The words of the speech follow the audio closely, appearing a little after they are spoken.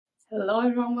Hello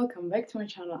everyone, welcome back to my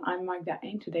channel. I'm Magda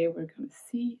and today we're gonna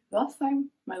see last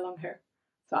time my long hair.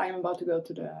 So I am about to go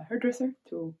to the hairdresser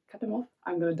to cut them off.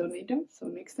 I'm gonna donate them, so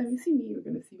next time you see me, you're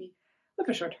gonna see me with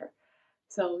a short hair.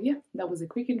 So yeah, that was a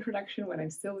quick introduction when I'm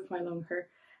still with my long hair.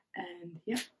 And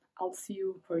yeah, I'll see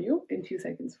you in a few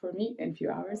seconds, for me in a few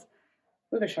hours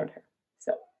with a short hair.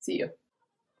 So see you.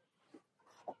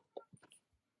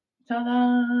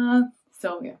 Ta-da!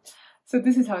 So yeah. So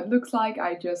this is how it looks like.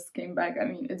 I just came back. I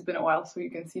mean, it's been a while, so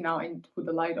you can see now I need to put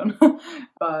the light on.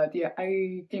 But yeah,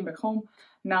 I came back home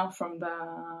now from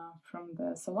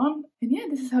the salon. And yeah,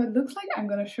 this is how it looks like. I'm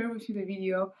gonna share with you the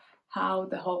video how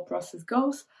the whole process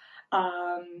goes.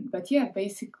 But yeah,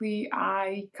 basically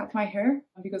I cut my hair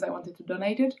because I wanted to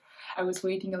donate it. I was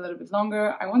waiting a little bit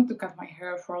longer. I wanted to cut my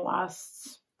hair for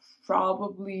last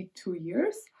probably 2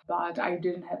 years, but I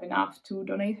didn't have enough to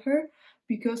donate her.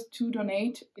 Because to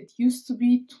donate, it used to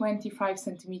be 25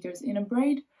 centimeters in a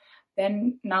braid.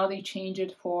 Then now they change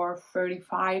it for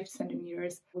 35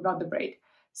 centimeters without the braid.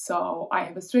 So I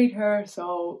have a straight hair.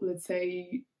 So let's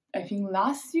say, I think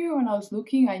last year when I was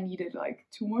looking, I needed like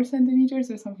 2 more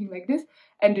centimeters or something like this.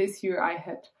 And this year I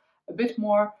had a bit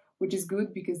more, which is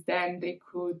good because then they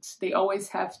always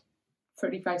have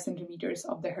 35 centimeters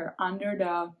of the hair under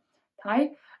the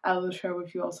tie. I will share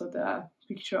with you also the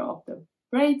picture of the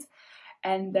braids.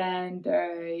 And then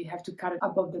they have to cut it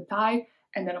above the thigh,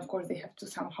 and then of course they have to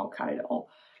somehow cut it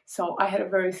all. So I had a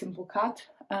very simple cut,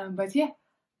 but yeah,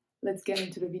 let's get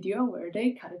into the video where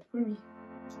they cut it for me.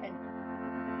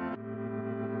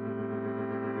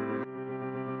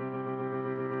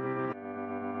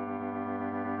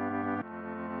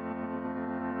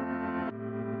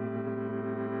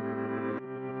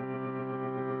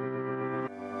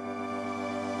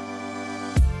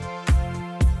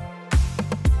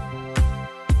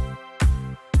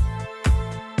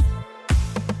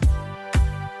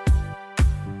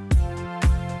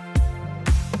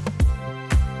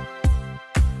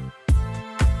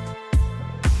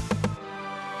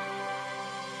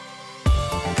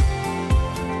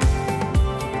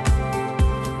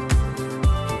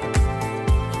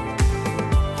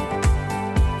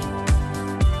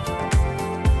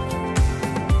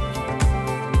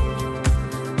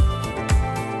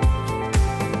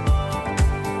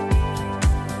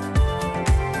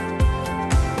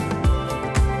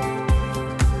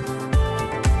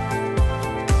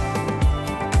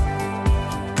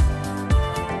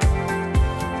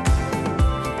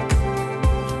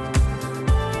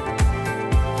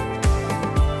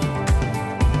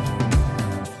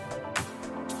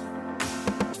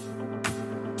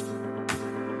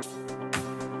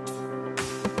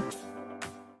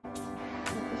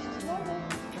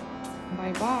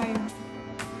 Bye-bye.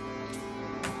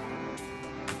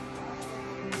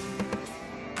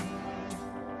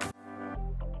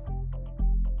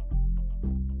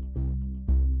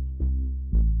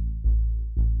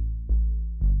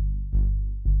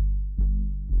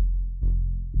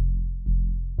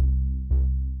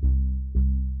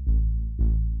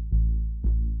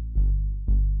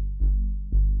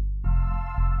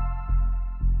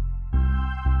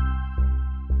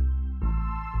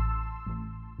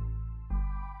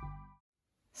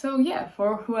 So yeah,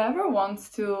 for whoever wants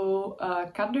to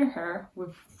cut their hair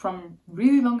from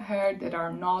really long hair that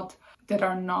are not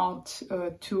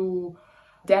too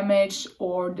damaged,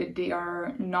 or that they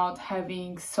are not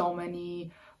having so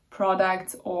many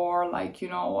products or like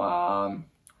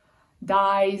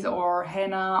dyes or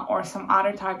henna or some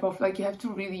other type of, like, you have to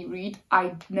really read.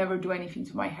 I never do anything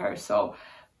to my hair, so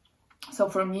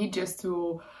for me, just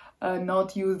to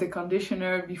not use the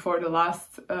conditioner before the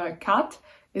last cut,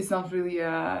 it's not really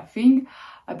a thing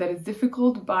that is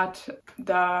difficult. But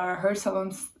the hair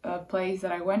salons place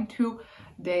that I went to,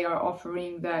 they are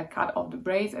offering the cut of the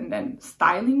braids and then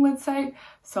styling, let's say.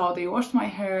 So they washed my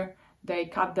hair, they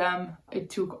cut them. It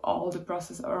took all the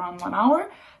process around 1 hour.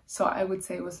 So I would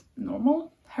say it was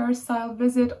normal hairstyle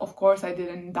visit. Of course, I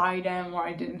didn't dye them, or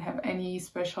I didn't have any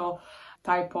special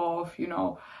type of,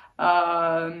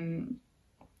 how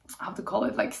to call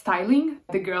it, like styling.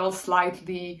 The girl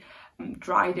slightly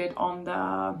dried it on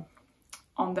the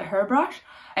hairbrush,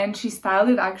 and she styled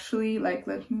it actually, like,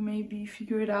 let me maybe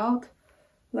figure it out,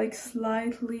 like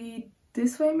slightly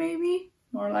this way, maybe,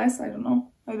 more or less. I don't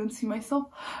know, I don't see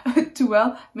myself too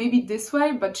well, maybe this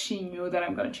way, but she knew that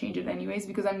I'm gonna change it anyways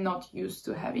because I'm not used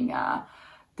to having a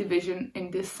division in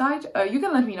this side. You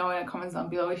can let me know in the comments down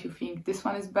below if you think this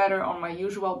one is better or my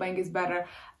usual bang is better.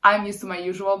 I'm used to my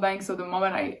usual bang, so the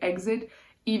moment I exit,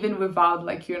 even without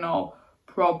like, you know,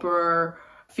 proper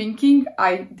thinking,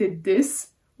 I did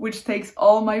this, which takes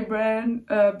all my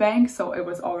bang, so it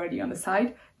was already on the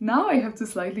side. Now I have to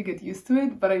slightly get used to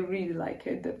it, but I really like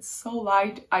it. That's so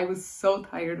light. I was so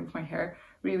tired with my hair.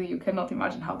 Really, you cannot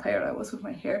imagine how tired I was with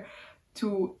my hair.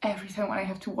 To every time when I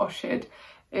have to wash it,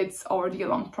 it's already a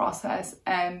long process,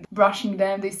 and brushing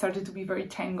them, they started to be very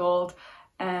tangled,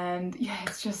 and yeah,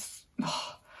 it's just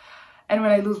and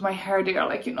when I lose my hair, they are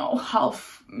like, you know,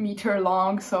 half meter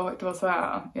long, so it was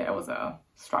a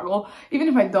struggle. Even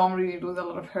if I don't really lose a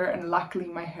lot of hair, and luckily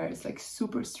my hair is like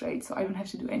super straight, so I don't have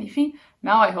to do anything.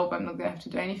 Now I hope I'm not gonna have to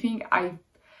do anything. I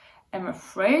am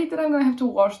afraid that I'm gonna have to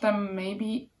wash them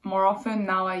maybe more often.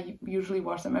 Now I usually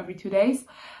wash them every 2 days,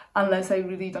 unless I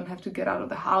really don't have to get out of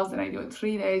the house, then I do it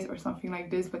 3 days or something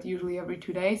like this, but usually every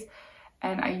 2 days.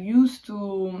 And I used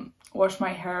to wash my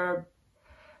hair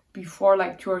before,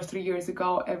 like 2 or 3 years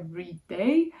ago, every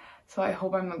day. So I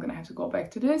hope I'm not gonna have to go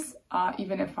back to this,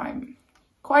 even if I'm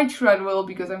quite sure I will,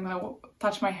 because I'm gonna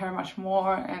touch my hair much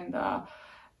more,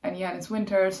 and yeah, it's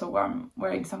winter, so I'm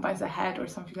wearing sometimes a hat or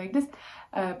something like this.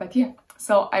 But yeah,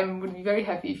 so I would be very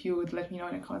happy if you would let me know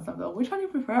in the comments down below which one you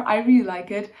prefer. I really like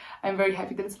it. I'm very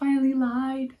happy that it's finally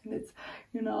light, and it's,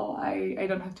 you know, I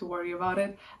don't have to worry about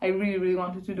it. I really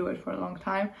wanted to do it for a long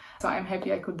time, so I'm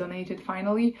happy I could donate it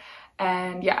finally.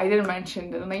 And yeah, I didn't mention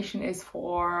the donation is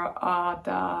for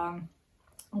the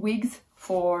wigs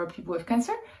for people with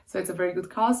cancer, so it's a very good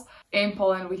cause. In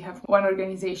Poland we have one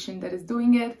organization that is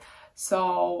doing it,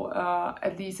 so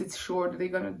at least it's sure that they're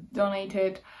gonna donate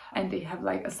it, and they have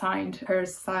like assigned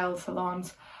hairstyle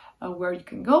salons where you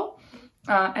can go.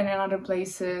 And in other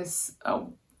places,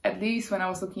 at least when I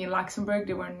was looking in Luxembourg,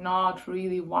 there were not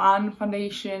really one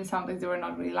foundation. Sometimes they were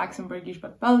not really Luxembourgish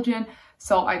but Belgian,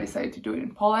 so I decided to do it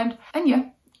in Poland. And yeah,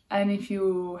 and if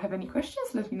you have any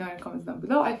questions, let me know in the comments down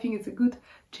below. I think it's a good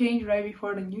change right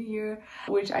before the new year,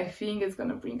 which I think is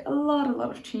gonna bring a lot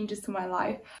of changes to my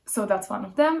life. So that's one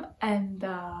of them. And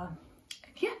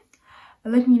yeah,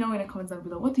 let me know in the comments down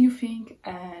below what do you think,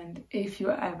 and if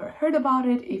you ever heard about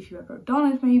it, if you ever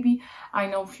done it maybe. I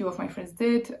know a few of my friends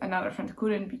did, another friend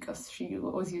couldn't because she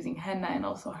was using henna and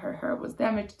also her hair was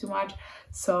damaged too much.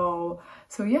 So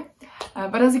yeah,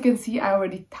 but as you can see, I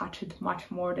already touch it much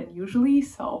more than usually,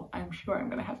 so I'm sure I'm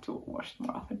gonna have to wash it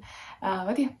more often.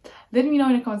 But yeah, let me know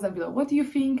in the comments down below what do you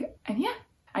think. And yeah,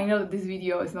 I know that this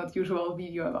video is not usual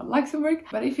video about Luxembourg,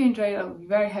 but if you enjoyed it, I would be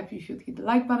very happy if you'd hit the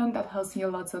like button. That helps me a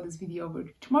lot so this video will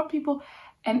reach more people.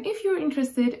 And if you're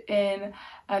interested in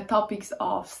topics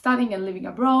of studying and living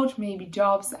abroad, maybe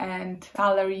jobs and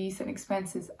salaries and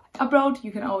expenses abroad,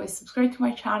 you can always subscribe to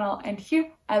my channel. And here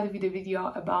I'll leave you the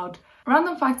video about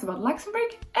random facts about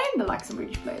Luxembourg and the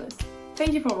Luxembourgish playlist.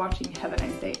 Thank you for watching, have a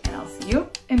nice day, and I'll see you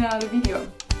in another video.